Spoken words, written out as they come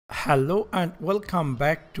Hello and welcome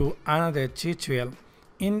back to another tutorial.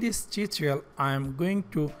 In this tutorial I am going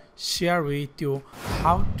to share with you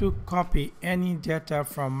how to copy any data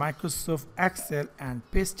from Microsoft Excel and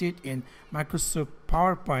paste it in Microsoft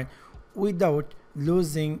PowerPoint without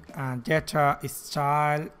losing data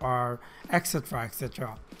style or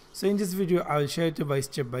etc. So in this video I will share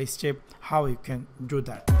it by step how you can do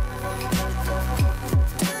that.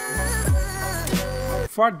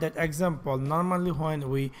 For that example, normally when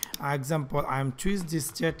we I'm choose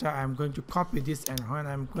this data, I'm going to copy this, and when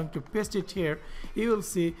I'm going to paste it here, you will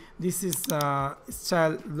see this is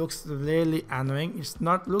style looks really annoying. It's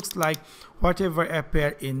not looks like whatever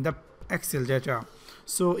appear in the Excel data.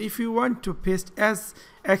 So if you want to paste as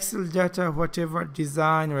Excel data whatever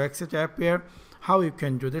design or etc appear, how you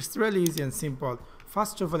can do this? Really easy and simple.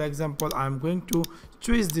 First of all, example, I'm going to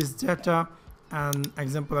choose this data, and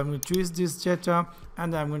example I'm going to choose this data,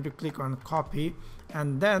 and I'm going to click on copy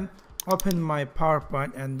and then open my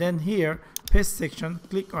PowerPoint, and then here paste section,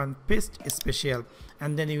 click on paste special,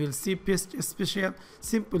 and then you will see paste special.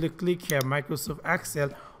 Simply click here Microsoft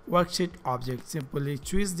Excel worksheet object, simply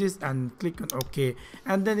choose this and click on OK,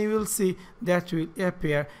 and then you will see that will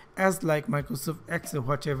appear as like Microsoft Excel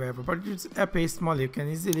whatever, but it's appear small. You can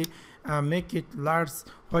easily make it large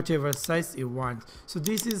whatever size you want. So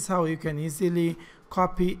this is how you can easily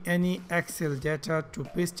copy any Excel data to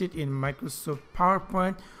paste it in Microsoft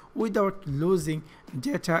PowerPoint without losing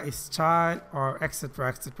data style or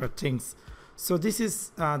etc things. So this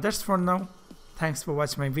is that's for now. Thanks for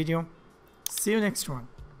watching my video. See you next one.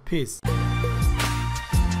 Peace.